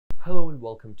Hello and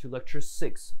welcome to Lecture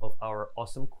 6 of our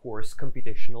awesome course,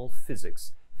 Computational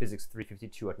Physics,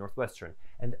 PHYS-352 at Northwestern.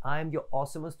 And I'm your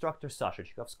awesome instructor, Sasha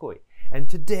Chikovskoy. And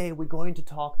today we're going to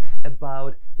talk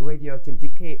about radioactive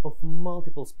decay of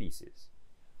multiple species.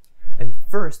 And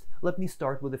first, let me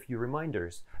start with a few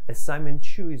reminders. Assignment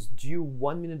 2 is due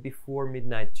 1 minute before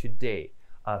midnight today,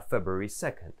 February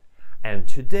 2nd. And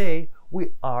today,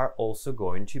 we are also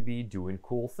going to be doing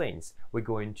cool things. We're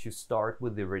going to start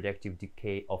with the radioactive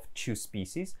decay of 2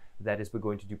 species. That is, we're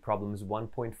going to do problems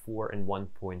 1.4 and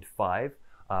 1.5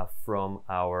 from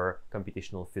our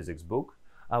computational physics book.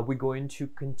 We're going to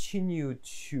continue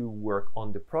to work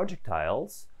on the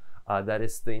projectiles, that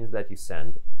is, things that you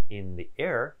send in the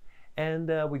air. And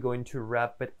we're going to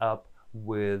wrap it up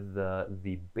with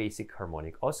the basic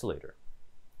harmonic oscillator.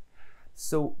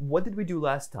 So what did we do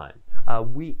last time?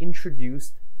 We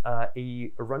introduced a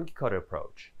Runge-Kutta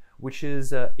approach, which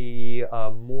is a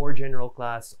more general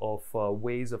class of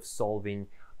ways of solving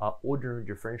ordinary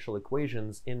differential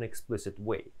equations in an explicit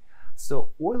way.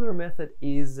 So Euler method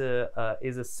is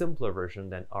a simpler version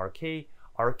than RK.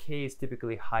 RK is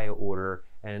typically higher order,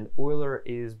 and Euler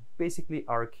is basically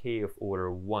RK of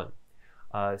order 1.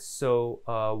 So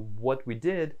what we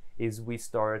did is we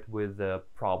started with a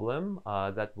problem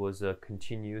that was a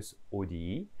continuous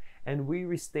ODE, and we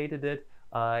restated it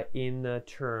in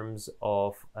terms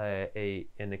of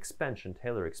an expansion,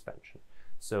 Taylor expansion.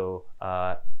 So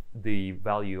the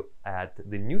value at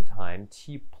the new time,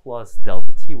 t plus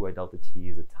delta t, where delta t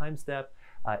is a time step,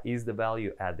 is the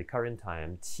value at the current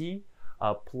time, t,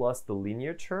 plus the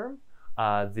linear term,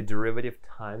 the derivative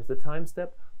times the time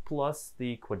step, plus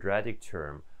the quadratic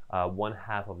term,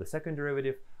 1/2 of the second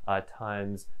derivative,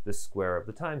 times the square of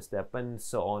the time step, and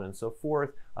so on and so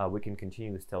forth. We can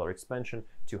continue this Taylor expansion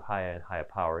to higher and higher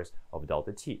powers of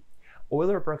delta t.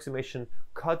 Euler approximation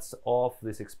cuts off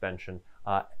this expansion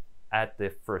at the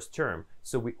first term,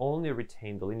 so we only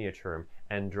retain the linear term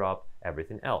and drop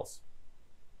everything else.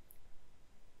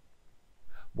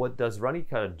 What does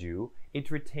Runge-Kutta do?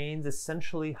 It retains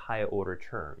essentially higher order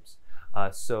terms.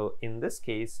 So in this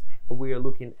case, we are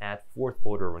looking at 4th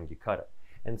order Runge-Kutta.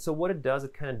 And so what it does,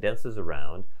 it kind of dances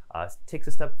around, takes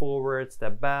a step forward,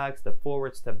 step back, step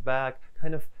forward, step back,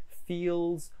 kind of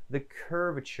feels the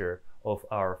curvature of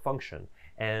our function.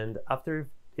 And after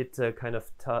it kind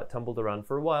of tumbled around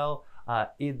for a while,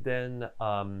 it then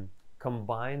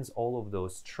combines all of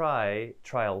those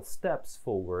trial steps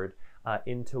forward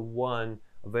into one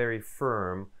very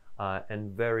firm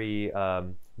and very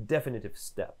definitive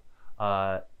step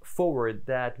forward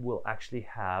that will actually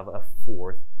have a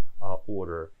 4th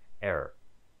order error.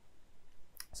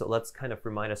 So let's kind of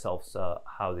remind ourselves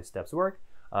how these steps work.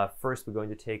 First, we're going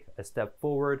to take a step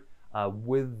forward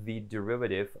with the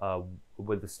derivative,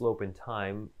 with the slope in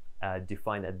time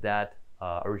defined at that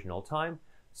original time.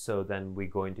 So then we're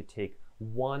going to take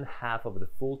 1/2 of the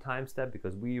full time step,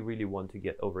 because we really want to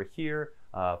get over here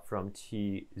from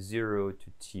t0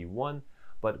 to t1,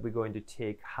 but we're going to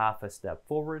take 1/2 a step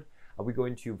forward. We're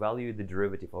going to evaluate the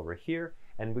derivative over here,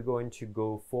 and we're going to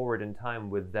go forward in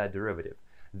time with that derivative.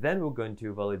 Then we're going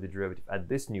to evaluate the derivative at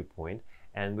this new point,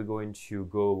 and we're going to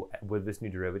go with this new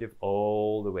derivative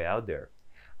all the way out there.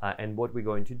 And what we're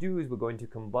going to do is we're going to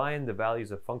combine the values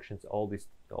of functions, all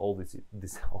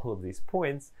of these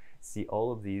points, see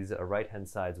all of these right-hand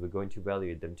sides, we're going to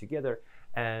evaluate them together,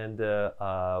 and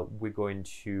we're going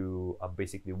to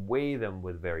basically weigh them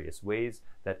with various ways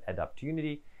that add up to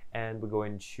unity, and we're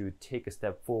going to take a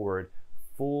step forward,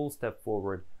 full step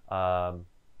forward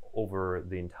over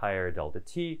the entire delta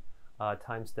t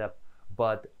time step,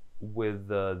 but with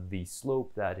the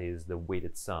slope that is the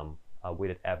weighted sum,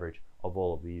 weighted average of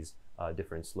all of these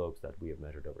different slopes that we have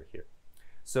measured over here.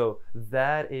 So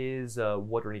that is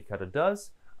what Runge-Kutta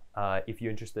does. If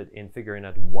you're interested in figuring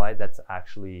out why that's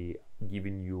actually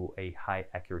giving you a high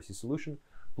accuracy solution,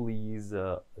 please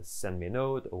send me a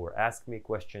note or ask me a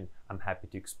question. I'm happy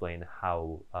to explain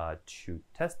how to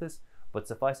test this. But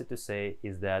suffice it to say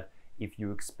is that if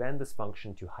you expand this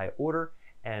function to high order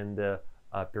and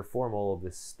perform all of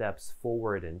the steps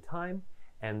forward in time,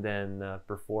 and then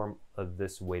perform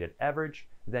this weighted average,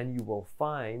 then you will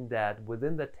find that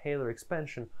within the Taylor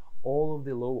expansion, all of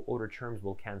the low order terms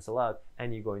will cancel out,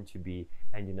 and you're going to be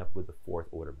ending up with the 4th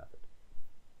order method.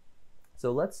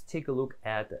 So let's take a look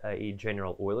at a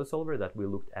general Euler solver that we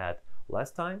looked at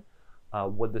last time.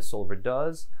 What the solver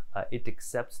does, it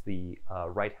accepts the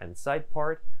right-hand side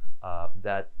part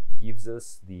that gives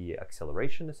us the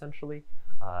acceleration, essentially.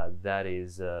 That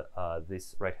is,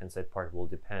 this right-hand side part will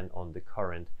depend on the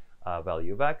current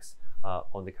value of x,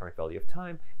 on the current value of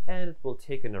time, and it will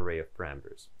take an array of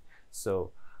parameters.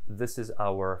 So this is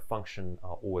our function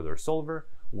Euler solver,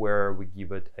 where we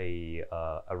give it a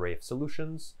array of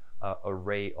solutions,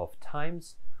 array of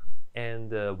times,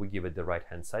 and we give it the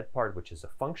right-hand side part, which is a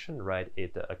function, right?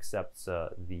 It accepts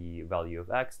the value of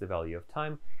x, the value of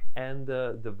time, and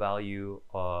the value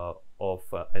of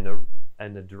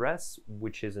an address,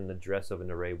 which is an address of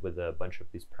an array with a bunch of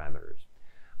these parameters.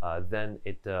 Then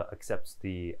it accepts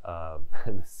the,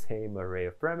 the same array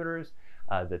of parameters,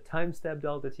 the time step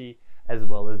delta t, as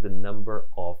well as the number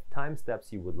of time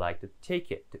steps you would like to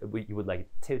take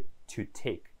to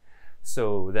take.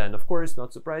 So then, of course,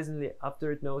 not surprisingly,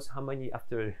 after it knows how many,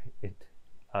 after it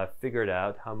figured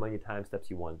out how many time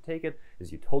steps you want to take it,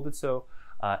 as you told it so,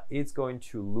 it's going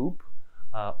to loop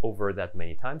over that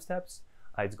many time steps.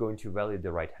 It's going to evaluate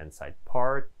the right-hand side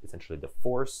part, essentially the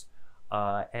force,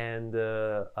 and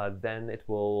then it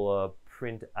will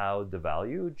print out the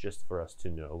value just for us to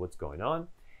know what's going on.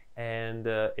 And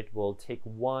it will take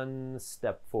one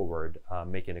step forward,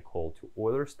 making a call to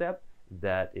Euler step.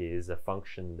 That is a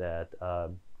function that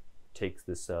takes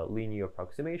this linear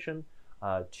approximation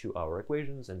to our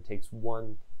equations and takes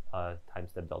one time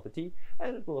step delta t,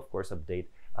 and it will of course update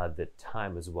the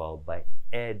time as well by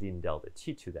adding delta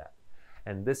t to that.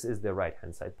 And this is the right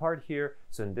hand side part here.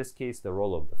 So in this case, the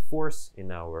role of the force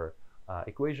in our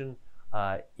equation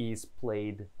is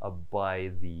played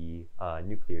by the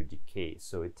nuclear decay.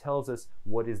 So it tells us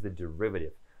what is the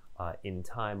derivative in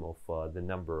time of the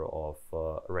number of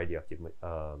radioactive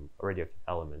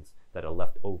elements that are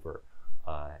left over.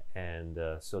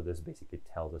 So this basically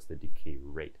tells us the decay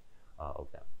rate of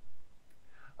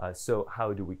them. So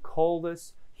how do we call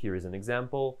this? Here is an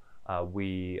example.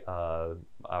 We are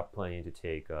planning to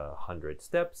take 100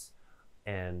 steps,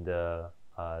 and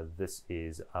this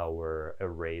is our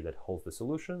array that holds the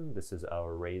solution. This is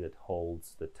our array that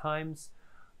holds the times.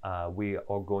 We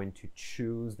are going to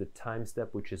choose the time step,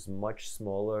 which is much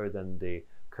smaller than the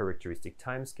characteristic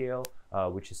time scale,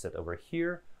 which is set over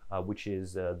here, which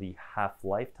is the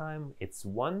half-lifetime. It's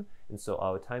 1, and so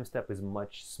our time step is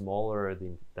much smaller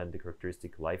than the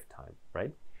characteristic lifetime,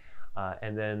 right?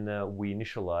 And then we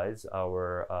initialize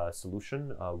our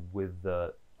solution with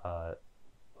the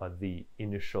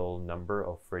initial number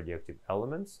of radioactive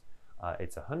elements.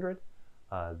 It's 100.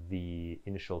 The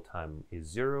initial time is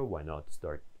 0. Why not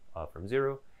start from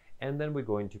 0? And then we're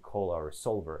going to call our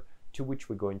solver, to which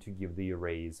we're going to give the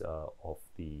arrays of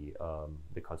the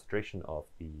concentration of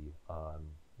the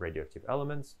radioactive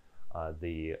elements,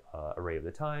 the array of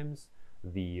the times,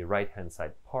 the right-hand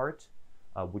side part,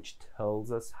 which tells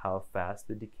us how fast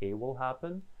the decay will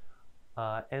happen,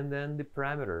 and then the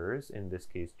parameters, in this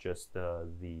case just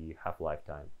the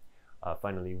half-lifetime.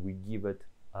 Finally, we give it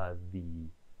the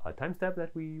time step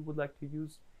that we would like to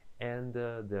use and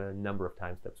the number of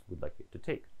time steps we'd like it to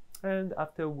take. And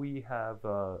after we have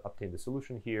obtained the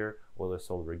solution here, Euler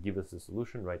solver gives us the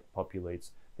solution, right?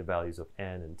 Populates the values of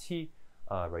n and t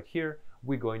right here.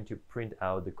 We're going to print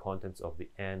out the contents of the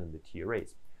n and the t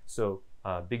arrays. So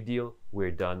big deal,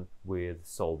 we're done with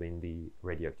solving the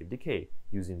radioactive decay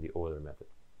using the Euler method.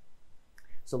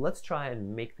 So let's try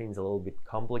and make things a little bit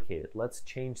complicated. Let's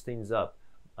change things up,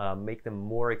 make them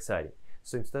more exciting.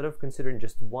 So instead of considering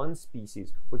just one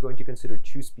species, we're going to consider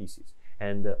two species,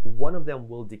 and one of them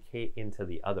will decay into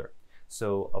the other.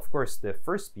 So of course, the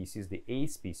first species, the A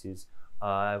species,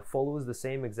 follows the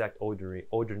same exact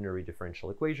ordinary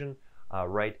differential equation,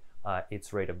 right?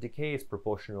 Its rate of decay is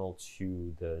proportional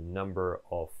to the number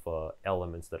of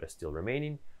elements that are still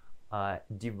remaining,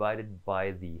 divided by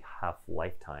the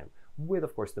half-lifetime, with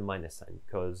of course the minus sign,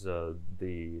 because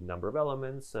the number of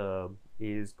elements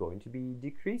is going to be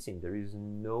decreasing. There is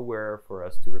nowhere for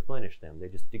us to replenish them. They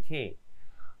just decay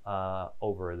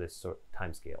over this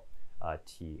time scale,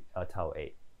 tau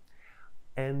a.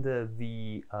 And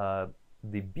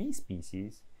the B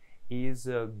species is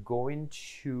going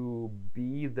to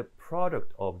be the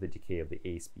product of the decay of the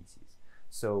A species.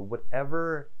 So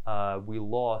whatever we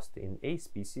lost in A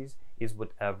species is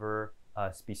whatever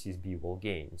species B will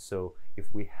gain. So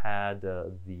if we had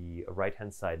the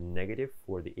right-hand side negative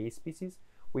for the A species,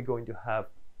 we're going to have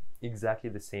exactly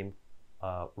the same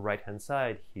right-hand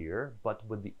side here, but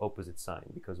with the opposite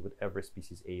sign, because whatever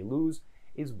species A lose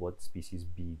is what species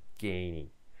B gaining.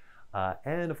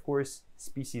 And of course,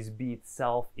 species B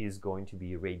itself is going to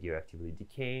be radioactively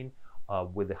decaying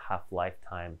with a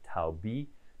half-lifetime tau b.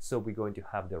 So we're going to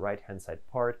have the right-hand side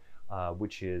part,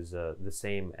 which is the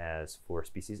same as for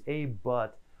species A,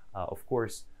 but of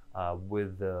course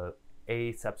with the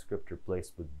A subscript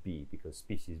replaced with B, because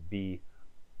species B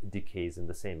decays in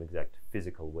the same exact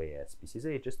physical way as species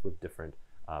A, just with different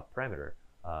parameter,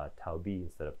 tau b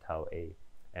instead of tau a.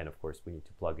 And of course, we need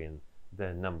to plug in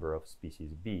the number of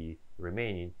species B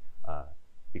remaining,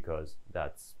 because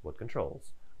that's what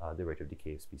controls the rate of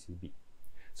decay of species B.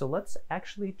 So let's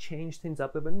actually change things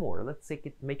up a bit more. Let's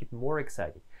make it more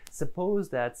exciting. Suppose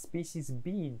that species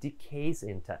B decays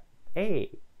into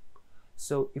A.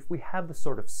 So if we have the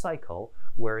sort of cycle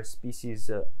where species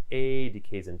A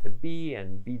decays into B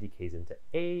and B decays into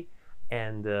A,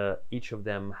 and each of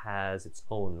them has its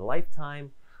own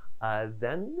lifetime,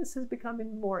 then this is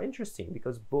becoming more interesting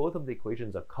because both of the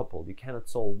equations are coupled. You cannot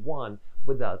solve one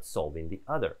without solving the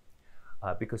other.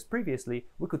 Because previously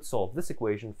we could solve this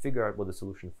equation, figure out what the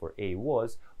solution for A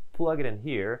was, plug it in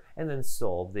here, and then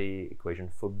solve the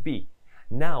equation for B.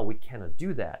 Now we cannot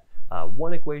do that.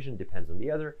 One equation depends on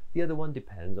the other one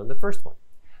depends on the first one.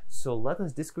 So let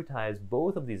us discretize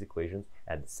both of these equations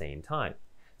at the same time.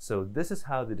 So this is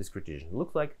how the discretization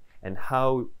looks like, and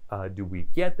how do we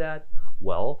get that?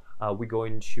 Well, we're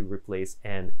going to replace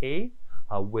NA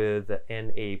with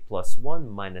NA plus 1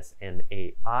 minus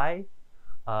NAI.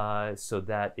 So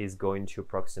that is going to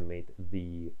approximate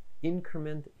the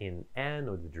increment in n,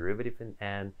 or the derivative in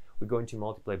n. We're going to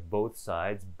multiply both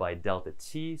sides by delta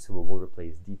t, so we will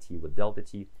replace dt with delta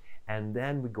t, and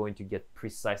then we're going to get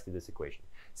precisely this equation.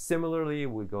 Similarly,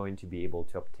 we're going to be able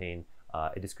to obtain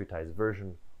a discretized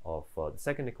version of the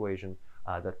second equation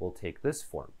that will take this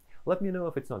form. Let me know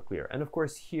if it's not clear. And of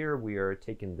course, here we are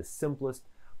taking the simplest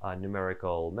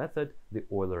numerical method, the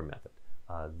Euler method,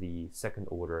 the second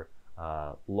order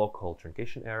local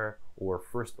truncation error or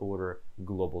first order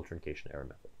global truncation error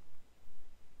method.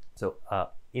 So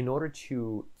in order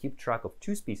to keep track of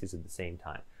two species at the same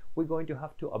time, we're going to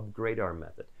have to upgrade our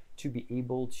method to be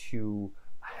able to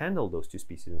handle those two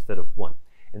species instead of one.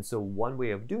 And so one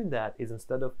way of doing that is,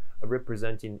 instead of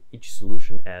representing each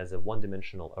solution as a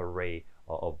one-dimensional array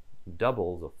of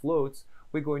doubles or floats,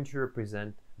 we're going to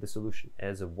represent the solution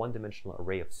as a one-dimensional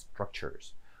array of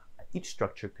structures. Each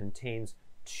structure contains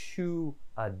two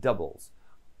doubles,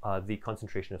 the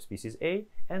concentration of species A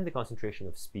and the concentration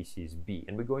of species B,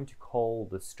 and we're going to call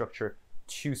the structure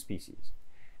two species.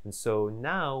 And so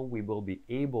now we will be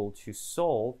able to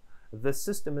solve the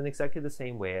system in exactly the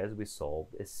same way as we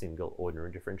solved a single ordinary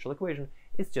differential equation.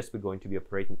 It's just we're going to be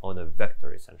operating on a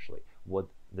vector, essentially, what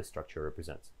the structure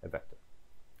represents, a vector.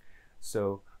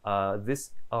 So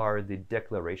these are the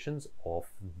declarations of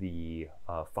the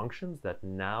functions that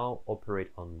now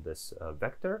operate on this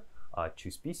vector,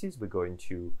 two species. We're going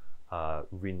to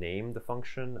rename the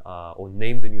function or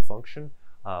name the new function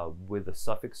with the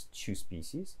suffix two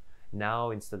species.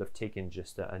 Now, instead of taking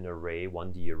just an array,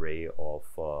 1D array of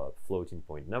floating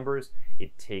point numbers,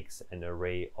 it takes an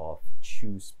array of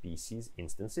two species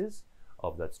instances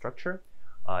of that structure.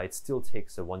 It still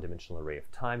takes a one-dimensional array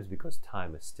of times because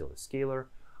time is still a scalar.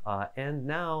 And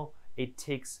now it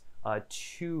takes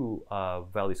two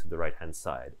values of the right-hand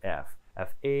side,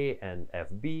 fa and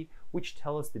fb, which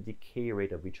tell us the decay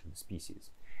rate of each of the species.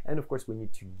 And of course, we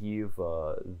need to give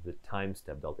the time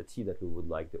step delta t that we would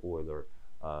like the Euler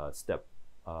step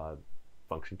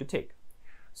function to take.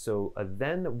 So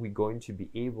then we're going to be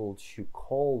able to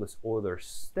call this Euler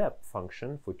step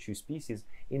function for two species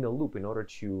in a loop in order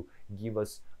to give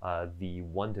us the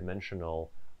one-dimensional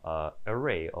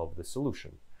array of the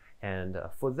solution. And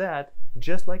for that,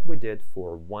 just like we did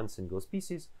for one single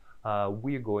species,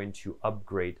 we are going to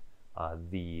upgrade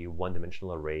the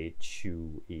one-dimensional array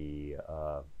to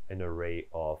an array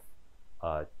of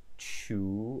an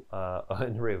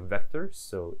array of vectors.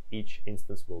 So each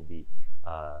instance will be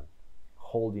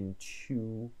holding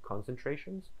two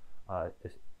concentrations,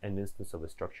 an instance of a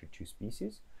structure, two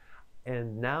species.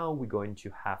 And now we're going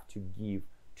to have to give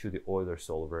to the Euler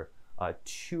solver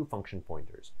two function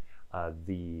pointers.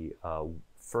 The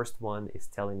first one is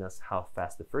telling us how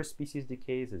fast the first species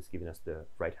decays. It's giving us the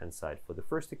right-hand side for the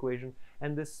first equation,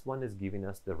 and this one is giving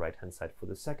us the right-hand side for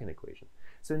the second equation.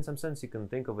 So in some sense, you can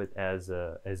think of it as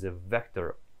a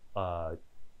vector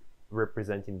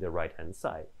representing the right-hand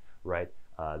side, right?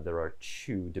 There are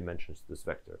two dimensions to this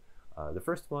vector. The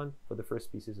first one for the first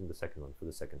species and the second one for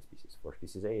the second species, for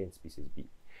species A and species B.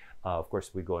 Of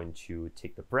course, we're going to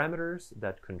take the parameters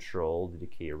that control the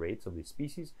decay rates of these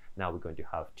species. Now we're going to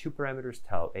have two parameters,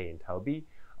 tau A and tau B.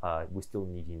 We're still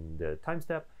needing the time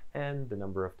step and the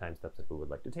number of time steps that we would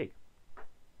like to take.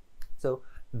 So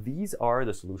these are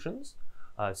the solutions.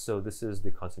 So this is the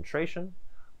concentration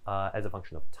as a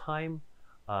function of time.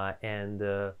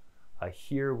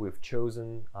 Here we've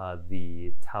chosen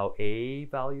the tau A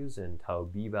values and tau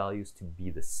B values to be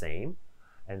the same.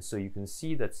 And so you can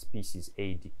see that species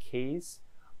A decays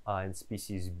and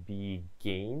species B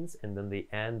gains, and then they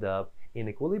end up in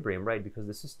equilibrium, right? Because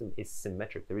the system is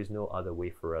symmetric. There is no other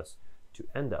way for us to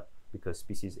end up because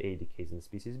species A decays into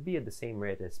species B at the same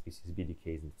rate as species B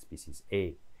decays into species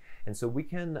A. And so we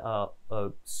can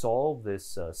solve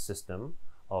this system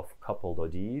of coupled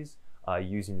ODEs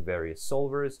using various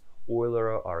solvers,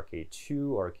 Euler, RK2,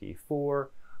 RK4,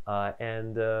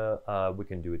 and we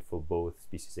can do it for both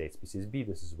species A and species B.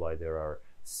 This is why there are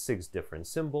 6 different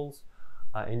symbols.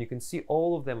 And you can see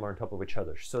all of them are on top of each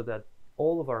other, so that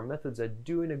all of our methods are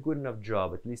doing a good enough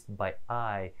job, at least by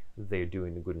eye, they're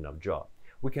doing a good enough job.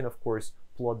 We can, of course,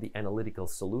 plot the analytical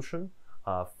solution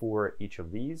for each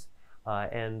of these,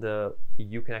 and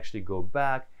you can actually go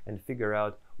back and figure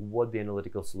out what the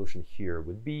analytical solution here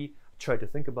would be, try to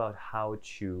think about how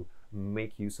to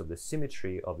make use of the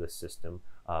symmetry of the system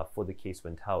for the case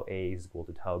when tau A is equal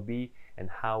to tau B, and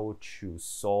how to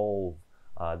solve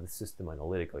the system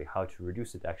analytically, how to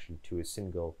reduce it actually to a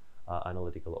single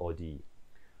analytical ODE.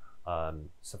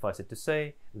 Suffice it to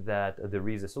say that there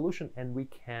is a solution, and we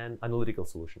can analytical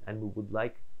solution, and we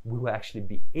will actually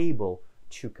be able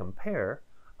to compare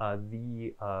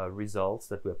the results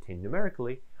that we obtain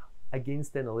numerically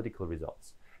against the analytical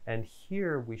results. And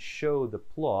here we show the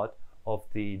plot of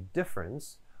the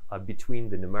difference between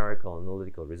the numerical and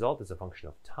analytical result as a function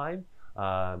of time.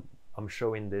 I'm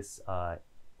showing this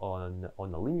on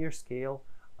a linear scale.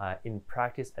 In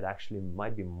practice, it actually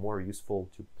might be more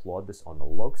useful to plot this on a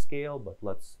log scale, but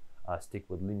let's stick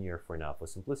with linear for now for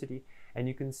simplicity. And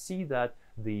you can see that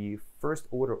the first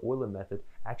order Euler method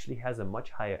actually has a much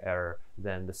higher error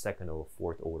than the second or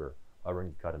fourth order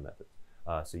Runge-Kutta method.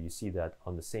 So you see that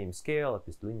on the same scale, at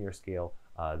this linear scale,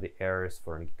 the errors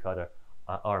for Runge-Kutta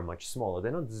are much smaller.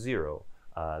 They're not 0.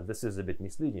 This is a bit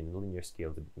misleading. The linear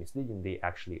scale is a bit misleading. They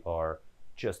actually are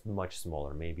just much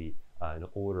smaller, maybe an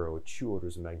order or 2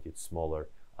 orders of magnitude smaller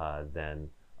than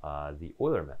the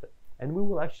Euler method. And we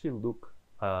will actually look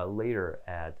later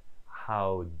at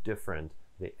how different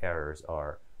the errors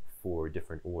are for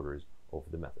different orders of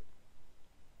the method.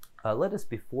 Let us,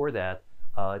 before that,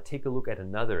 take a look at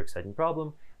another exciting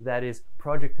problem, that is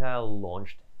projectile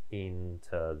launched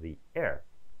into the air.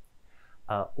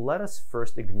 Let us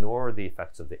first ignore the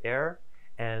effects of the air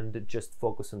and just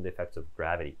focus on the effects of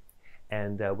gravity.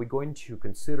 And we're going to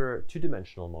consider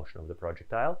two-dimensional motion of the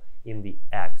projectile in the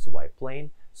xy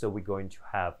plane. So we're going to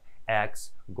have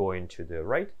x going to the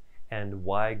right and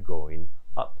y going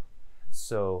up.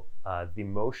 So the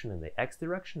motion in the x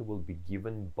direction will be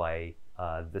given by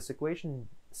this equation.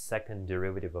 Second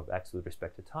derivative of x with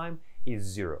respect to time is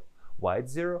 0. Why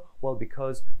it's 0? Well,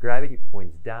 because gravity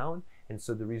points down, and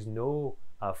so there is no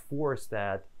force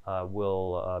that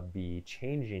will be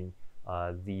changing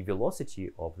the velocity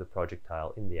of the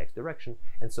projectile in the x direction.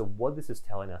 And so what this is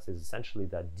telling us is essentially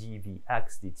that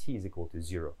dvx dt is equal to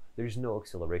 0. There is no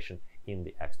acceleration in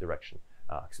the x direction.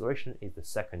 Acceleration is the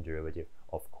second derivative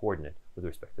of coordinate with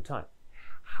respect to time.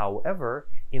 However,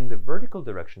 in the vertical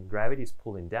direction, gravity is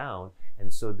pulling down,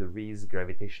 and so there is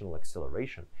gravitational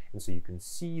acceleration. And so you can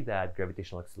see that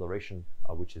gravitational acceleration,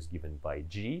 which is given by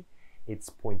g, it's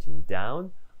pointing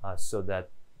down, so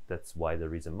that's why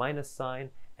there is a minus sign,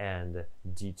 and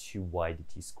d2y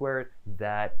dt squared,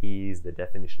 that is the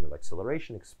definition of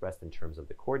acceleration expressed in terms of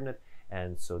the coordinate.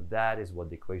 And so that is what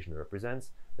the equation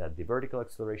represents, that the vertical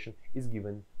acceleration is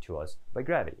given to us by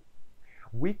gravity.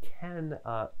 We can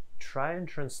try and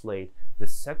translate the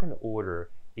second order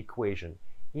equation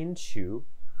into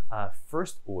a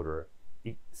first order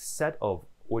set of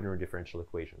ordinary differential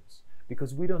equations,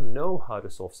 because we don't know how to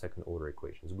solve second order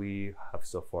equations. We have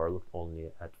so far looked only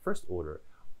at first order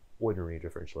ordinary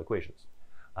differential equations.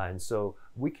 And so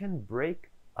we can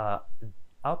break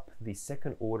up the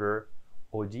second order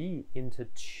ODE into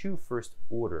 2 first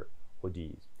order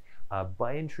ODEs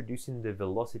by introducing the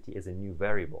velocity as a new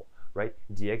variable, right?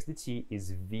 dx dt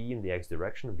is v in the x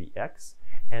direction, vx,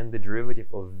 and the derivative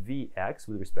of vx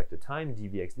with respect to time,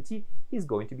 dvx dt, is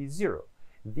going to be 0.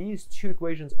 These 2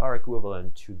 equations are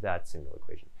equivalent to that single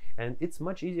equation. And it's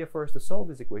much easier for us to solve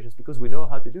these equations because we know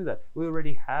how to do that. We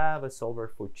already have a solver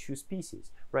for 2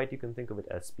 species, right? You can think of it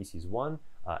as species 1,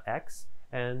 x,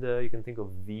 and you can think of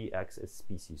vx as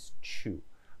species 2.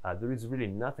 There is really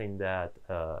nothing that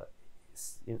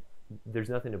there's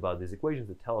nothing about these equations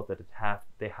that tell us that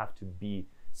they have to be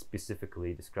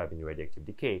specifically describing radioactive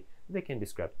decay. They can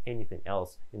describe anything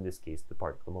else, in this case the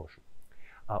particle motion.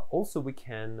 Also, we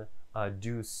can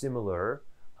do similar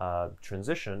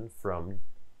transition from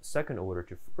second order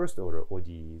to first order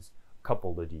ODEs,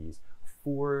 coupled ODEs,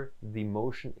 for the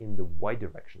motion in the y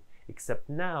direction, except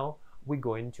now we're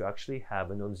going to actually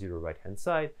have a non-zero right-hand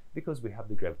side because we have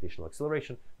the gravitational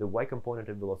acceleration. The y component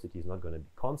of velocity is not going to be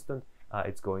constant.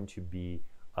 It's going to be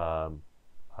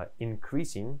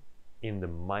increasing in the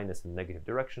minus and negative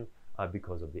direction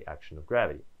because of the action of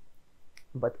gravity.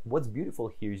 But what's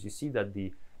beautiful here is you see that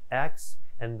the x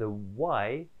and the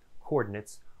y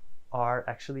coordinates are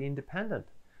actually independent.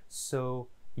 So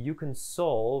you can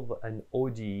solve an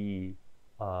ODE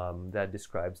that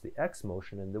describes the x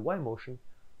motion and the y motion.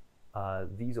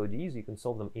 These ODEs, you can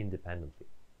solve them independently.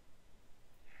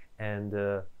 And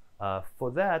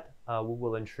for that, we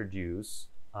will introduce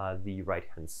the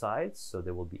right-hand sides. So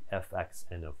there will be fx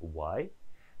and fy.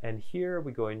 And here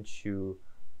we're going to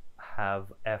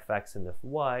have fx and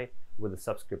fy with a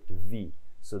subscript v.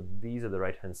 So these are the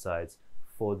right-hand sides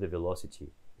for the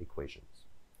velocity equations.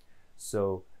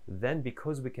 So then,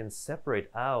 because we can separate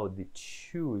out the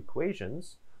two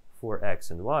equations for x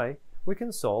and y, we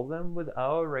can solve them with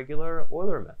our regular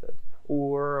Euler method,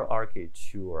 or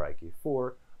RK2 or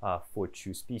IK4 for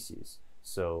two species.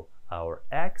 So our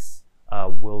x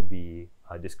will be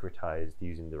discretized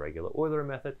using the regular Euler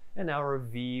method, and our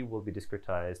v will be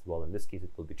discretized, well, in this case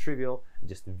it will be trivial,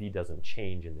 just v doesn't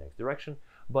change in the x direction,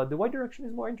 but the y direction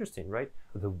is more interesting, right?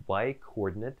 The y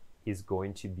coordinate is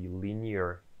going to be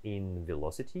linear in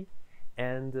velocity,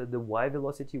 and the y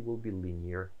velocity will be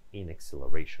linear in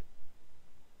acceleration.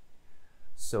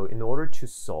 So in order to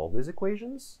solve these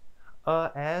equations,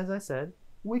 as I said,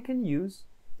 we can use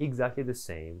exactly the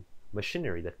same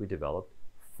machinery that we developed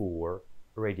for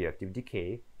radioactive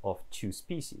decay of two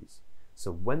species.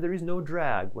 So when there is no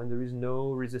drag, when there is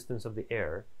no resistance of the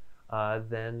air,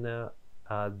 then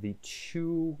the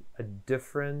two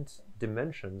different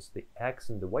dimensions, the x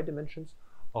and the y dimensions,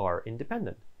 are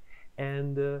independent.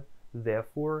 And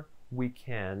therefore, we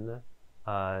can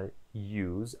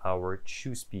use our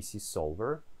two-species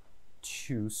solver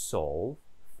to solve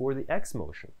for the x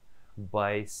motion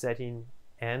by setting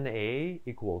NA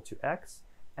equal to x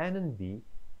and NB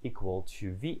equal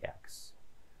to Vx.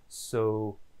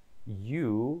 So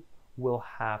you will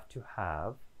have to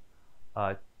have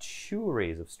two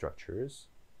arrays of structures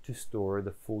to store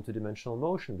the full two-dimensional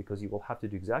motion, because you will have to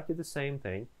do exactly the same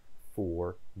thing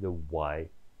for the y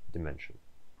dimension.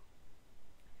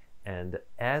 And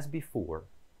as before,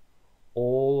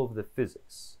 all of the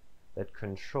physics that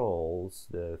controls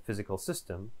the physical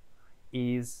system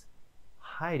is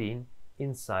hiding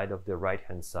inside of the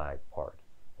right-hand side part,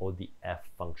 or the f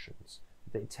functions.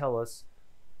 They tell us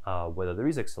whether there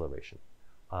is acceleration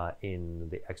in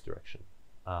the x direction.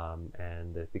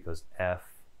 And because f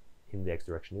in the x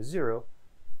direction is 0,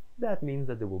 that means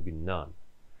that there will be none.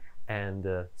 And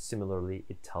similarly,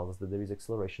 it tells us that there is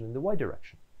acceleration in the y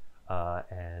direction.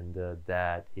 And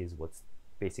that is what's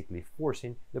basically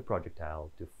forcing the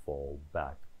projectile to fall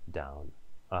back down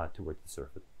towards the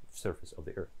surface of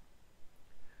the Earth.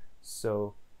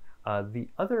 So the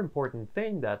other important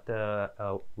thing that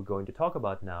we're going to talk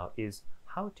about now is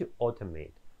how to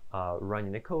automate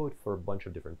running a code for a bunch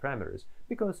of different parameters,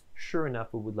 because sure enough,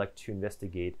 we would like to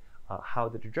investigate how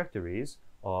the trajectories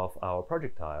of our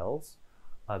projectiles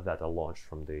that are launched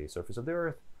from the surface of the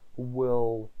Earth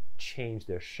will change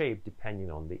their shape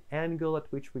depending on the angle at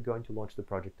which we're going to launch the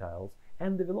projectiles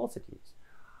and the velocities.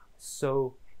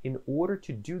 So in order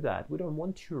to do that, we don't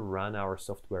want to run our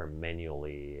software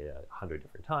manually 100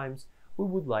 different times. We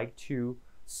would like to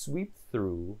sweep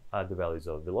through the values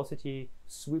of velocity,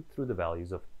 sweep through the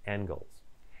values of angles.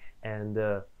 And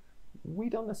we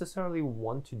don't necessarily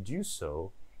want to do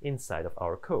so inside of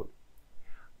our code,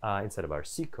 inside of our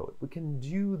C code. We can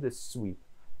do the sweep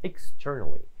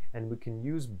externally, and we can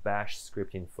use bash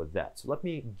scripting for that. So let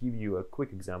me give you a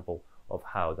quick example of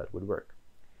how that would work.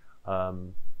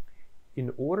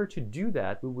 In order to do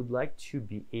that, we would like to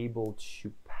be able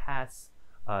to pass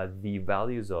the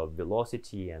values of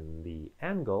velocity and the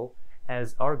angle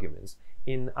as arguments.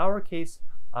 In our case,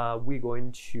 we're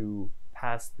going to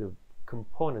pass the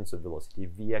components of velocity,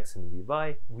 Vx and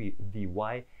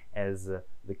Vy, as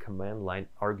the command line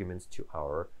arguments to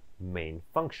our main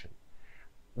function.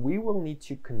 We will need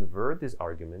to convert these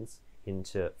arguments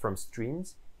from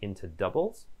strings into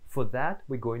doubles. For that,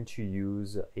 we're going to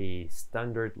use a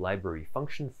standard library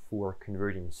function for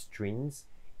converting strings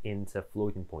into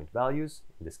floating point values,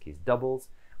 in this case doubles.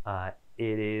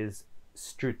 It is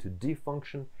str2d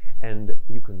function, and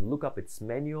you can look up its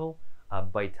manual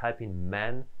by typing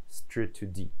man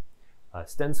str2d.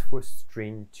 Stands for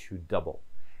string to double.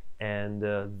 And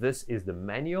this is the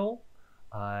manual.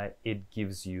 It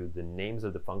gives you the names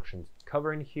of the functions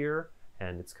covering here,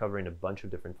 and it's covering a bunch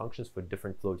of different functions for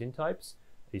different floating types.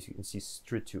 As you can see,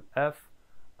 str2f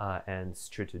and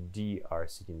str2d are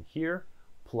sitting here,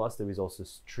 plus there is also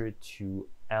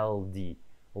str2ld,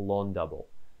 long double.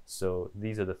 So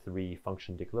these are the three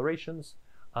function declarations,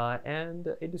 and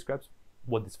it describes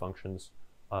what these functions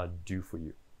do for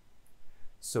you.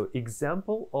 So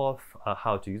example of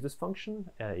how to use this function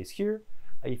is here.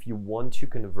 If you want to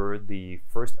convert the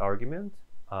first argument,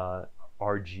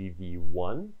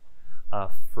 RGV1,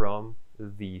 from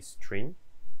the string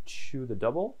to the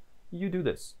double, you do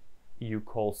this. You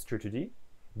call str2d,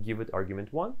 give it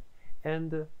argument 1,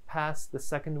 and pass the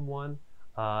second one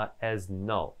as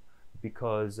null,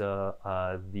 because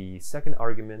the second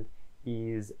argument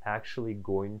is actually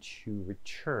going to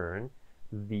return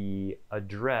the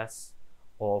address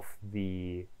of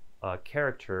the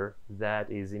character that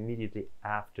is immediately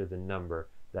after the number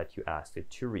that you asked it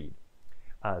to read.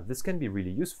 This can be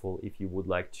really useful if you would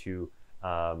like to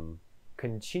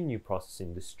continue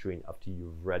processing the string after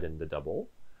you've read in the double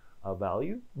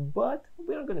value, but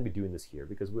we're not going to be doing this here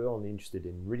because we're only interested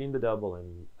in reading the double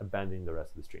and abandoning the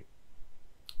rest of the string.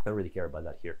 I don't really care about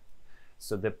that here.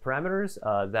 So the parameters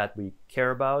that we care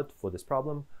about for this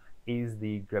problem is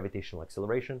the gravitational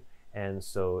acceleration, and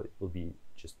so it will be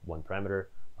just one parameter,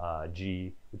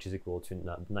 g, which is equal to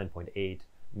 9.8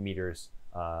 meters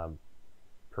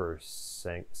per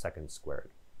second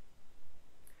squared.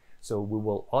 So we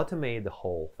will automate the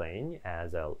whole thing,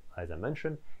 as I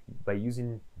mentioned, by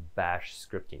using bash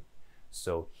scripting.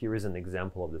 So here is an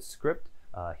example of the script.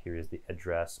 Here is the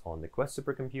address on the Quest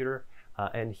supercomputer,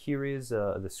 and here is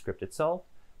the script itself.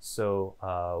 So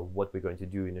what we're going to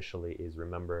do initially is,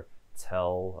 remember,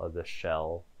 tell the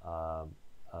shell,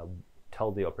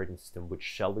 tell the operating system which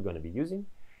shell we're going to be using,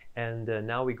 and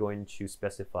now we're going to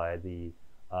specify the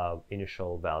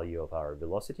initial value of our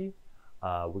velocity.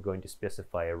 We're going to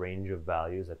specify a range of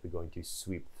values that we're going to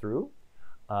sweep through,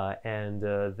 and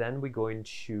then we're going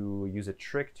to use a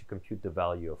trick to compute the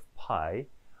value of pi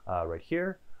right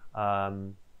here.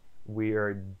 We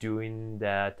are doing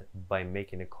that by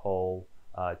making a call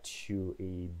to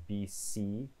a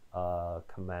BC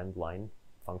command line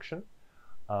function,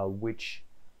 which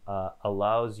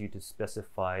allows you to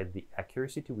specify the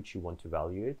accuracy to which you want to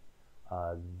evaluate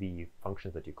the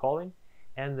functions that you're calling,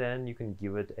 and then you can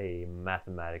give it a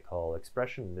mathematical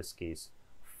expression, in this case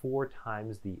 4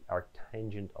 times the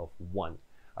arctangent of 1.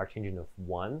 Arctangent of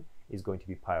 1 is going to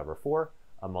be pi over 4.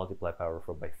 Multiply pi over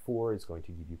 4 by 4 is going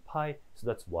to give you pi, so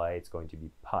that's why it's going to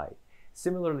be pi.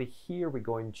 Similarly here, we're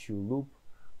going to loop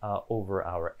over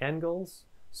our angles.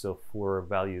 So for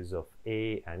values of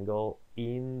a angle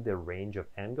in the range of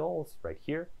angles right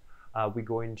here, we're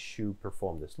going to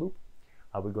perform this loop.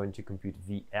 We're going to compute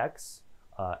Vx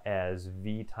as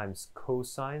v times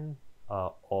cosine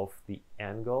of the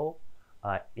angle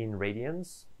in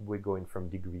radians. We're going from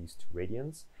degrees to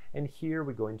radians. And here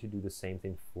we're going to do the same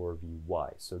thing for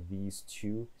Vy. So these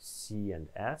two, c and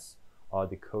s, are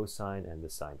the cosine and the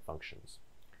sine functions,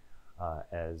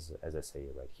 as I say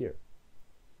right here.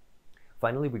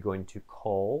 Finally, we're going to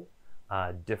call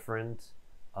different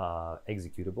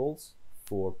executables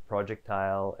for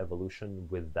projectile evolution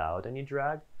without any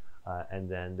drag, and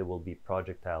then there will be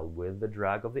projectile with the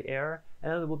drag of the air,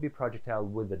 and then there will be projectile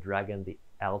with the drag and the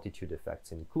altitude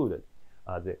effects included,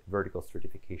 the vertical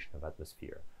stratification of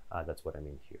atmosphere. That's what I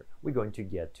mean here. We're going to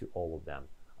get to all of them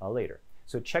later.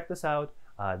 So check this out.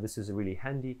 This is really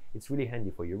handy. It's really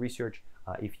handy for your research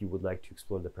if you would like to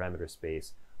explore the parameter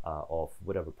space of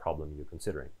whatever problem you're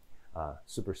considering.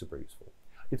 Super useful.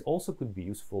 It also could be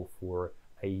useful for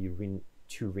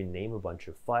to rename a bunch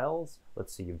of files.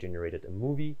 Let's say you've generated a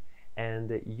movie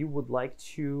and you would like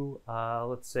to,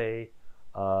 let's say,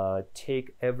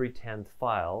 take every 10th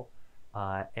file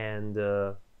and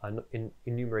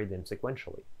enumerate them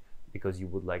sequentially, because you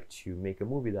would like to make a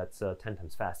movie that's 10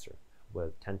 times faster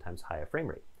with 10 times higher frame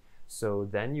rate. So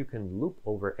then you can loop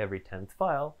over every 10th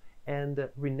file and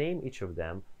rename each of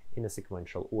them in a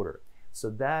sequential order. So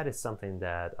that is something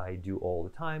that I do all the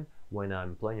time when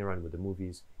I'm playing around with the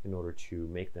movies in order to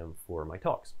make them for my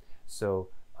talks. So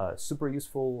super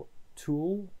useful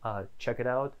tool, check it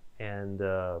out, and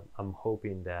I'm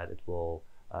hoping that it will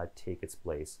take its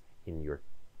place in your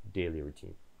daily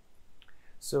routine.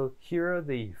 So here are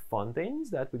the fun things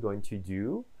that we're going to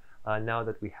do now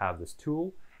that we have this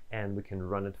tool, and we can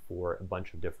run it for a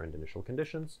bunch of different initial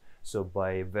conditions. So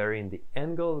by varying the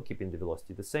angle, keeping the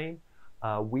velocity the same,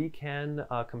 we can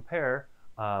compare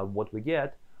what we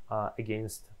get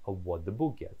against what the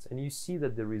book gets. And you see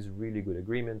that there is really good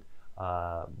agreement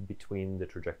between the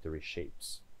trajectory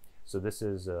shapes. So this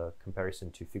is a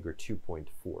comparison to figure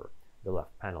 2.4, the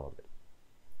left panel of it.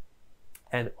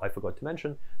 And I forgot to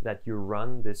mention that you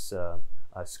run this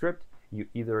script, you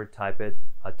either type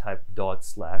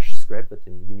 ./script, but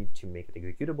then you need to make it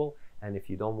executable. And if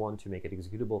you don't want to make it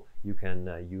executable, you can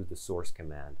use the source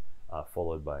command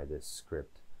followed by the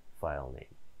script file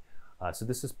name. So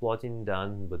this is plotting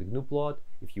done with a GNU plot.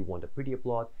 If you want a prettier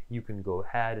plot, you can go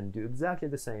ahead and do exactly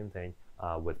the same thing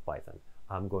with Python.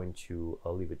 I'm going to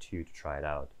leave it to you to try it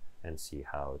out and see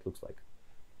how it looks like.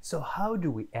 So how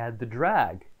do we add the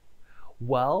drag?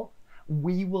 Well,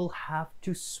 we will have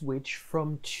to switch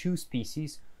from 2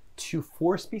 species to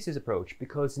 4 species approach,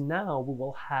 because now we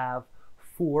will have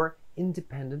 4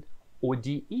 independent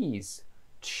ODEs,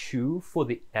 2 for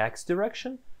the X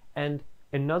direction and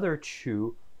another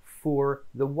 2 for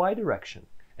the Y direction,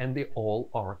 and they all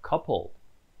are coupled.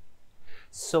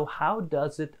 So how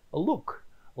does it look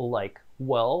like?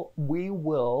 Well, we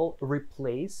will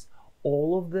replace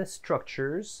all of the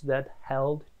structures that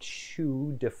held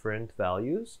 2 different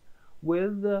values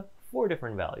with 4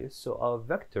 different values. So our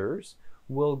vectors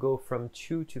will go from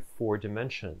 2 to 4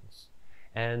 dimensions.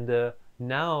 And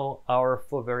now our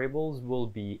 4 variables will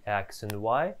be X and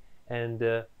Y,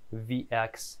 and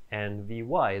Vx and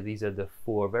Vy. These are the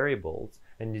 4 variables.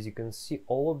 And as you can see,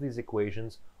 all of these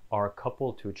equations are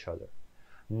coupled to each other.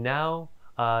 Now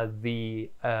the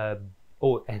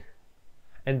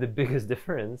biggest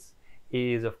difference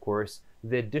is, of course,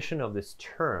 the addition of this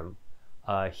term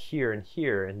here and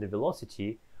here in the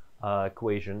velocity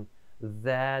equation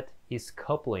that is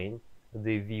coupling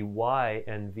the Vy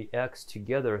and Vx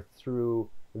together through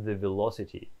the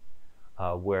velocity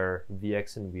where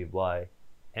Vx and Vy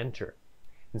enter.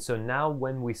 And so now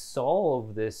when we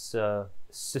solve this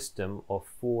system of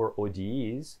 4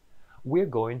 ODEs, we're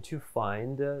going to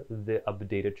find the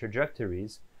updated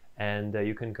trajectories, and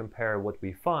you can compare what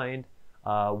we find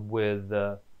with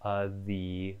the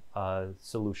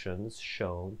solutions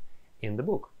shown in the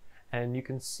book. And you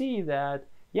can see that,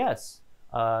 yes,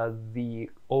 the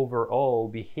overall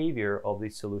behavior of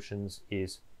these solutions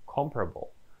is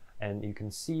comparable. And you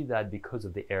can see that because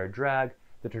of the air drag,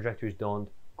 the trajectories don't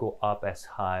go up as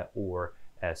high or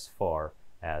as far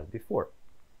as before.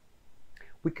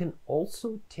 We can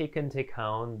also take into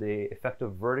account the effect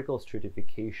of vertical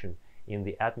stratification in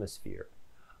the atmosphere.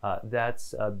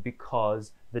 That's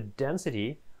because the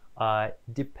density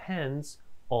depends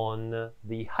on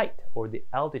the height or the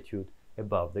altitude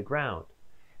above the ground.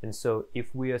 And so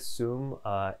if we assume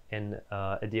a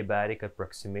adiabatic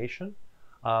approximation,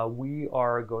 we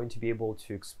are going to be able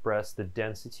to express the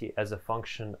density as a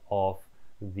function of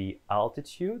the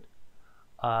altitude.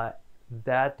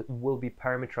 That will be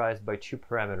parameterized by 2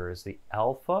 parameters, the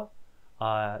alpha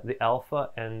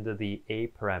and the A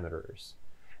parameters.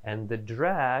 And the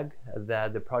drag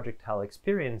that the projectile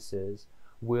experiences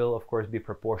will, of course, be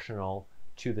proportional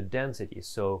to the density.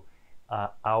 So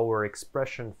our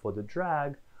expression for the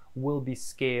drag will be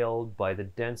scaled by the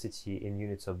density in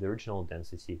units of the original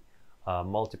density,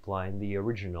 multiplying the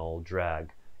original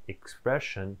drag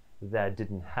expression that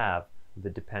didn't have the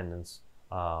dependence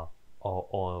of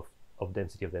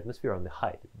density of the atmosphere on the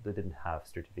height, that didn't have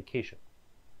stratification.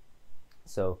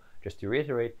 So just to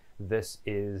reiterate, this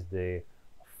is the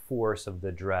force of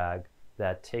the drag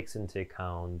that takes into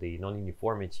account the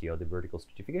non-uniformity of the vertical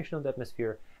stratification of the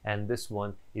atmosphere, and this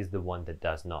one is the one that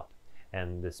does not.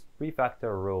 And this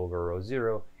prefactor rho over rho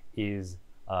 0 is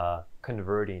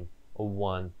converting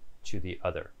one to the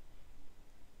other.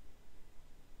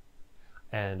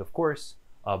 And of course,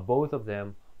 both of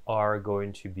them are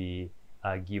going to be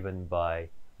given by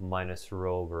minus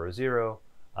rho over rho 0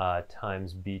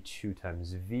 times b2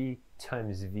 times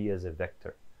v as a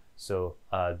vector. So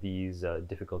these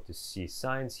difficult to see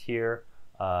signs here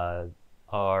are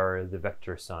the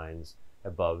vector signs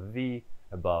above v,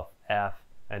 above f,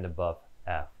 and above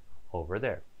f over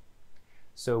there.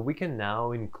 So we can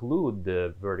now include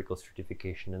the vertical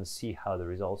stratification and see how the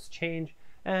results change.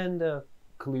 And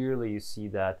clearly you see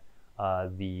that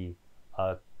the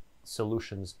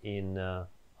solutions in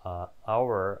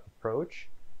our approach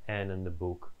and in the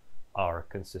book are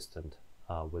consistent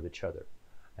with each other.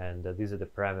 And these are the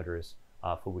parameters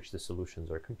for which the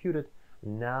solutions are computed.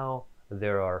 Now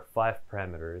there are 5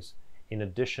 parameters in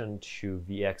addition to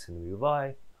Vx and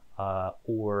Vy,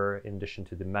 or in addition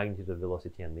to the magnitude of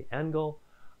velocity and the angle.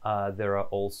 There are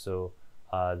also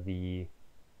the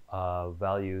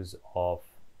values of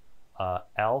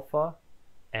alpha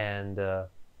and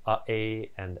A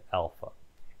and alpha,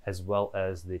 as well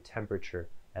as the temperature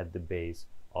at the base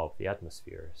of the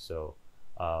atmosphere. So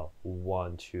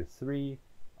 1, 2, 3,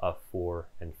 4,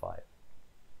 and 5.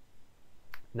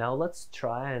 Now let's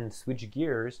try and switch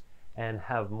gears and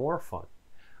have more fun.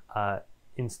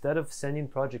 Instead of sending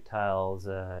projectiles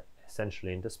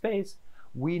essentially into space,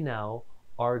 we now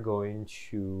are going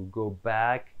to go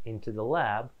back into the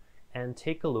lab and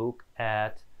take a look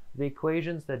at the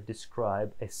equations that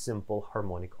describe a simple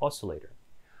harmonic oscillator.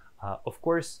 Of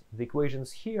course, the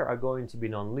equations here are going to be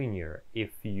nonlinear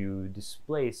if you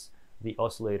displace the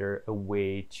oscillator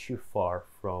away too far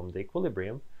from the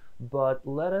equilibrium, but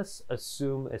let us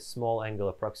assume a small angle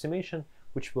approximation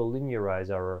which will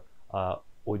linearize our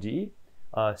ODE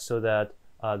so that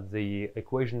the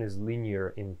equation is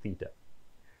linear in theta.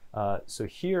 So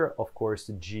here, of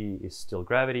course, G is still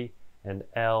gravity, and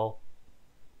L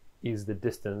is the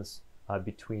distance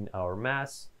between our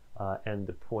mass and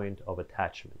the point of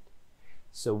attachment.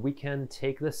 So we can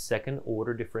take the second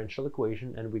order differential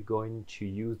equation and we're going to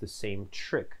use the same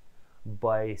trick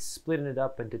by splitting it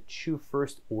up into two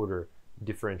first order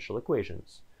differential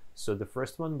equations. So the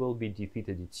first one will be d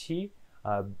theta dt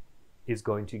is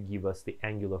going to give us the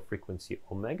angular frequency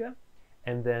omega,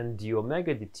 and then d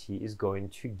omega dt is going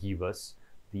to give us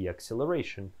the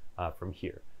acceleration from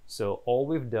here. So all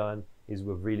we've done is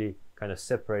we've really kind of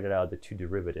separated out the two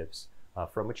derivatives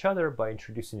from each other by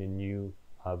introducing a new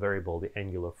variable, the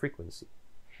angular frequency.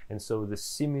 And so the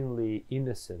seemingly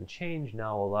innocent change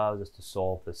now allows us to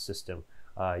solve the system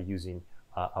using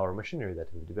our machinery that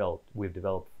we've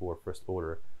developed for first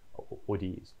order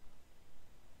ODEs.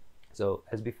 So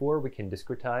as before, we can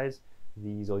discretize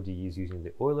these ODEs using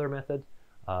the Euler method,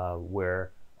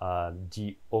 where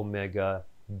d omega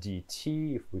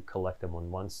dt, if we collect them on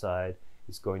one side,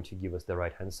 is going to give us the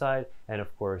right hand side, and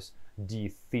of course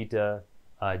d theta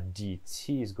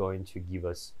dt is going to give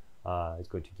us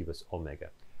omega.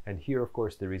 And here, of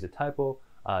course, there is a typo.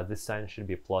 This sign should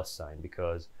be a plus sign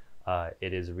because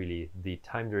it is really the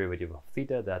time derivative of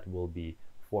theta that will be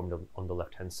formed on the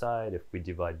left hand side if we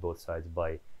divide both sides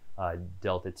by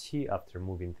delta t after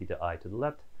moving theta I to the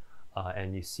left.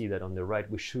 And you see that on the right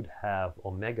we should have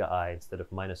omega I instead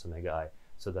of minus omega I.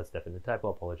 So that's definitely a typo.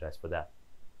 I apologize for that.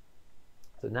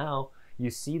 So now you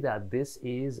see that this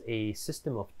is a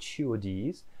system of two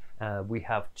ODEs. We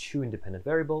have two independent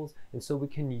variables, and so we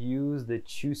can use the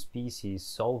two species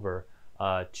solver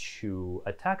to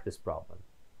attack this problem.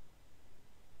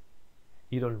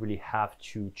 You don't really have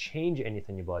to change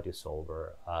anything about your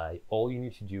solver. All you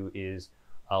need to do is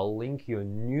link your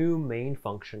new main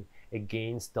function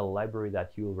against the library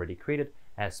that you already created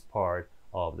as part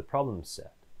of the problem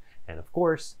set. And of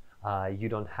course, you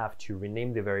don't have to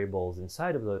rename the variables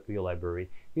inside of your library.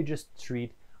 You just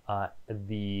treat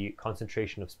the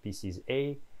concentration of species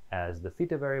A as the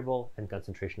theta variable and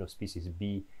concentration of species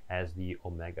B as the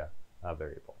omega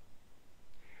variable.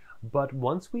 But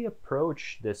once we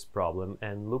approach this problem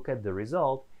and look at the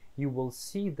result, you will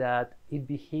see that it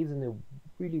behaves in a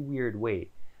really weird way.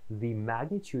 The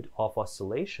magnitude of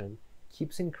oscillation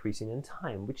keeps increasing in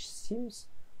time, which seems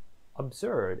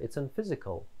absurd. It's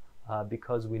unphysical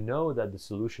because we know that the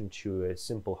solution to a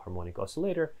simple harmonic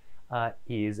oscillator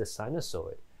is a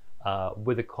sinusoid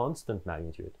with a constant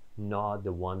magnitude, not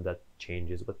the one that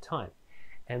changes with time.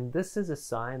 And this is a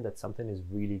sign that something is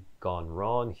really gone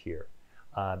wrong here.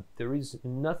 There is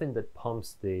nothing that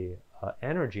pumps the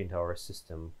energy into our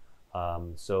system.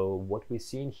 So what we're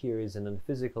seeing here is an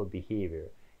unphysical behavior.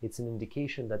 It's an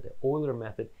indication that the Euler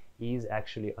method is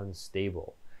actually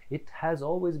unstable. It has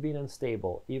always been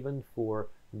unstable, even for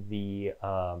the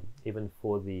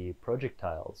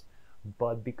projectiles.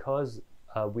 But because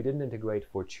we didn't integrate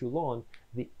for too long,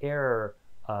 the error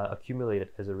accumulated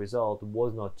as a result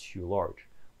was not too large.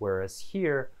 Whereas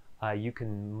here, you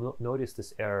can notice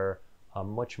this error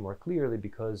much more clearly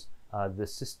because the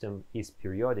system is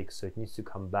periodic, so it needs to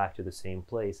come back to the same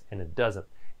place, and it doesn't,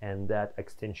 and that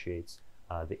accentuates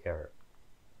the error.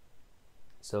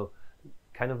 So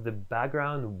kind of the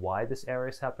background why this error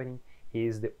is happening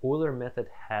is the Euler method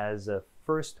has a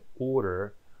first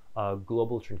order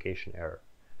global truncation error.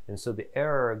 And so the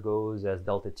error goes as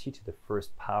delta t to the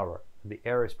first power. The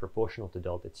error is proportional to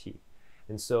delta t.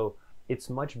 And so it's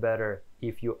much better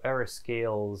if your error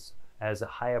scales as a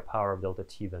higher power of delta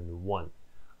t than 1.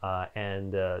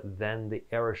 And then the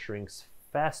error shrinks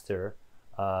faster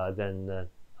than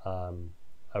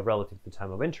relative to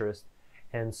time of interest.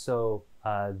 And so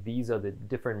these are the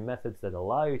different methods that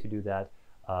allow you to do that.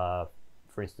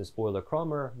 For instance,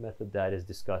 Euler-Kromer method that is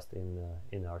discussed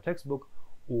in our textbook,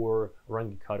 or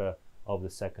Runge-Kutta of the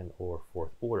second or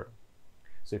fourth order.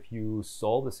 So if you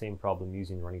solve the same problem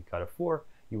using Runge-Kutta 4,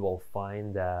 you will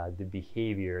find that the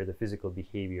behavior, the physical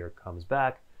behavior comes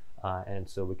back, and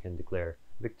so we can declare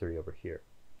victory over here.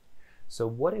 So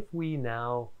what if we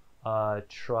now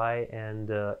try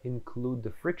and include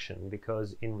the friction,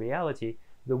 because in reality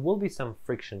there will be some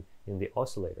friction in the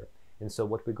oscillator. And so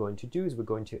what we're going to do is we're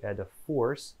going to add a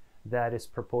force that is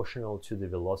proportional to the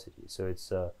velocity. So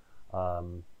it's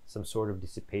some sort of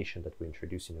dissipation that we're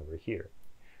introducing over here.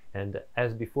 And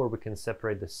as before, we can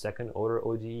separate the second order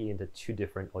ODE into two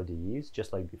different ODEs,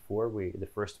 just like before. The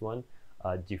first one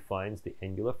defines the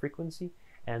angular frequency,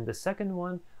 and the second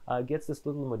one gets this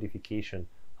little modification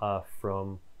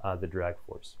from the drag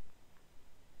force.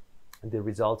 The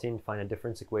resulting finite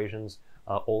difference equations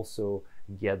also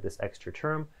get this extra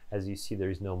term. As you see, there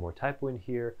is no more typo in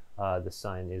here. The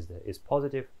sign is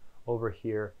positive over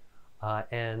here.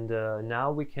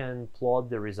 Now we can plot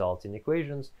the resulting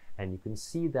equations, and you can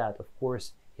see that, of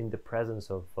course, in the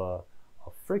presence of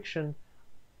friction,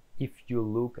 if you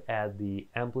look at the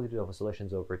amplitude of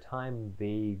oscillations over time,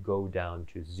 they go down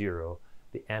to 0.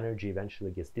 The energy eventually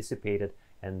gets dissipated,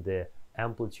 and the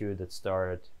amplitude that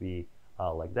started to be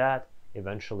like that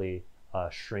eventually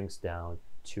shrinks down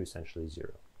to essentially 0.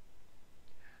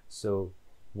 So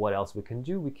what else we can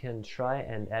do? We can try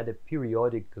and add a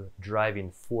periodic driving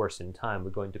force in time.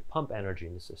 We're going to pump energy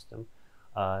in the system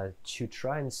to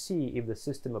try and see if the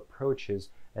system approaches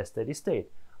a steady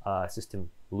state. System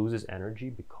loses energy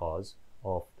because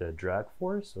of the drag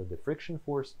force or the friction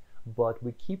force, but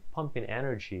we keep pumping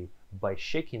energy by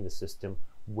shaking the system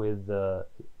with a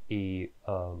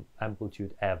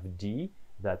amplitude fd,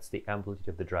 that's the amplitude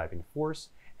of the driving force,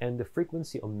 and the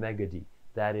frequency omega d,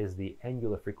 that is the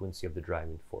angular frequency of the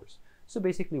driving force. So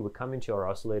basically, we come into our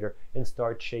oscillator and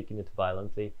start shaking it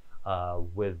violently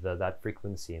with that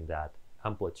frequency and that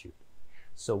amplitude.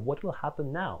 So what will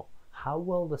happen now? How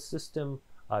will the system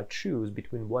choose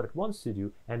between what it wants to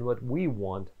do and what we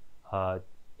want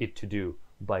it to do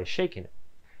by shaking it?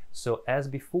 So as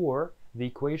before, the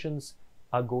equations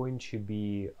are going to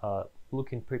be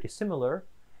looking pretty similar,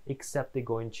 except they're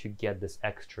going to get this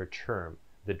extra term,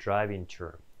 the driving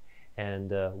term.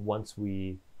 And once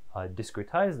we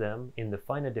discretize them in the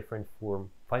finite difference form,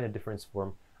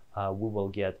 we will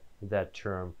get that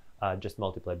term just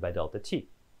multiplied by delta t.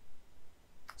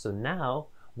 So now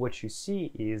what you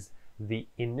see is the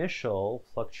initial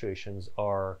fluctuations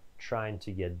are trying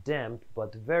to get damped,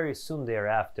 but very soon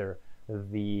thereafter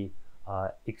the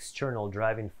external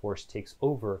driving force takes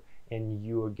over, and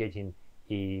you're getting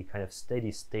a kind of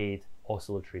steady state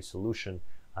oscillatory solution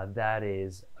that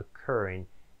is occurring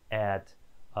at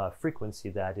a frequency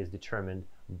that is determined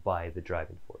by the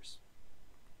driving force.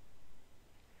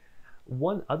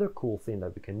 One other cool thing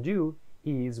that we can do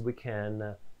is we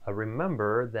can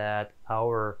remember that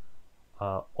our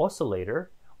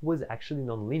oscillator was actually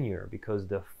nonlinear, because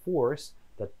the force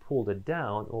that pulled it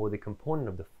down, or the component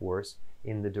of the force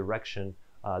in the direction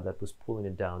that was pulling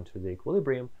it down to the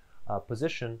equilibrium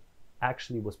position,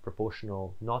 actually was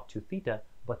proportional not to theta,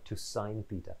 but to sine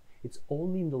theta. It's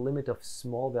only in the limit of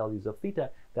small values of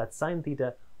theta that sine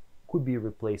theta could be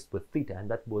replaced with theta, and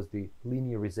that was the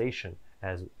linearization,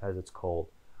 as it's called.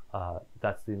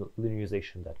 That's the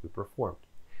linearization that we performed.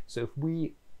 So if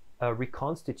we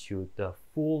reconstitute the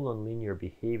full nonlinear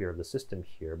behavior of the system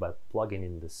here by plugging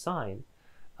in the sine,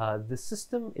 the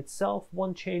system itself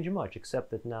won't change much, except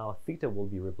that now theta will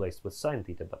be replaced with sine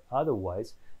theta, but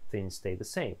otherwise things stay the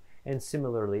same. And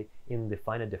similarly, in the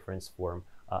finite difference form,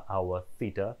 our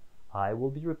theta I will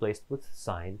be replaced with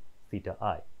sine theta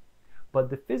I. But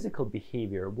the physical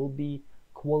behavior will be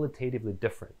qualitatively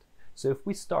different. So if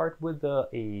we start with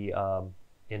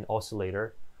an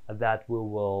oscillator that we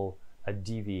will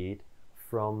deviate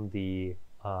from the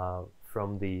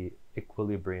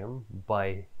equilibrium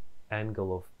by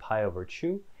angle of pi over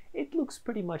 2, it looks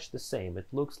pretty much the same. It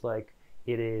looks like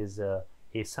it is a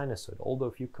sinusoid, although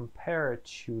if you compare it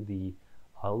to the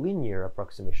linear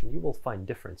approximation, you will find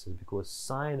differences, because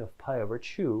sine of pi over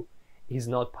 2 is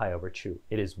not pi over 2,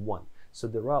 it is 1. So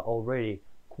there are already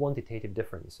quantitative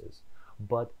differences.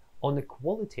 But on the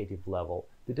qualitative level,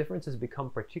 the differences become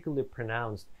particularly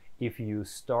pronounced if you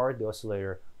start the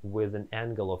oscillator with an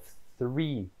angle of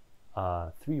 3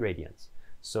 radians.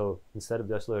 So instead of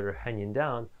the oscillator hanging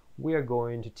down, we are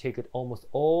going to take it almost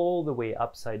all the way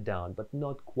upside down, but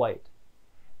not quite.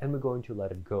 And we're going to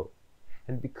let it go.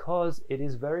 And because it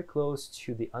is very close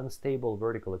to the unstable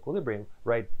vertical equilibrium,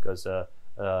 right? Because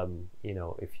you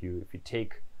know, if you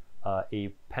take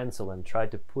a pencil and try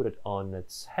to put it on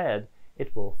its head,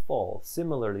 it will fall.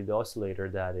 Similarly, the oscillator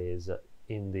that is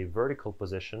in the vertical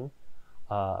position,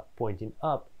 pointing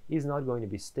up, is not going to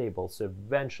be stable, so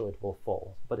eventually it will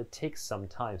fall. But it takes some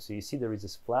time. So you see there is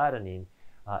this flattening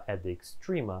at the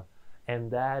extrema,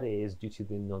 and that is due to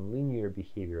the nonlinear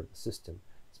behavior of the system.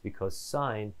 It's because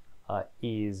sine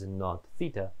is not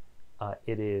theta.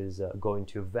 It is going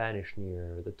to vanish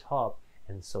near the top,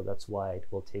 and so that's why it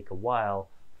will take a while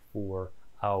for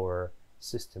our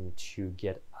system to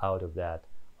get out of that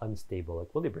unstable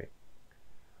equilibrium.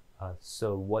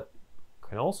 So what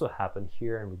can also happen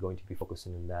here, and we're going to be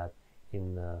focusing on that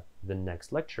in the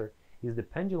next lecture is the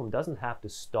pendulum doesn't have to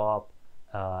stop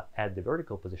at the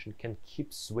vertical position, can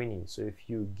keep swinging. So if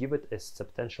you give it a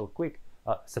substantial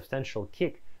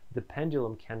kick, the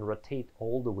pendulum can rotate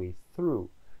all the way through,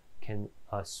 can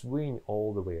swing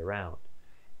all the way around.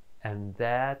 And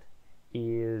that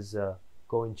is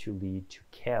going to lead to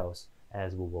chaos,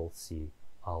 as we will see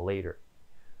later.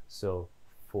 So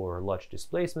for large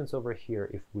displacements over here,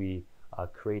 if we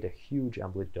create a huge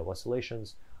amplitude of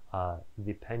oscillations,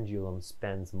 the pendulum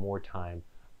spends more time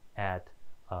at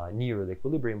near the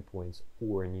equilibrium points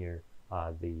or near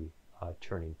the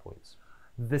turning points.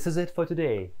 This is it for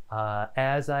today.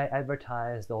 As I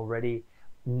advertised already,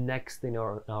 next thing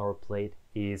on our plate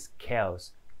is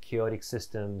chaos, chaotic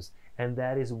systems, and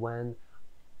that is when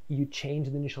you change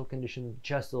the initial condition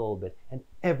just a little bit and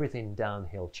everything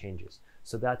downhill changes.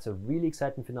 So that's a really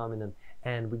exciting phenomenon,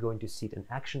 and we're going to see it in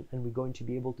action, and we're going to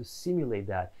be able to simulate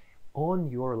that on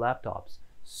your laptops.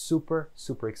 Super,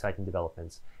 super exciting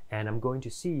developments. And I'm going to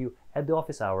see you at the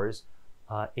office hours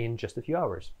in just a few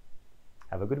hours.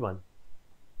 Have a good one.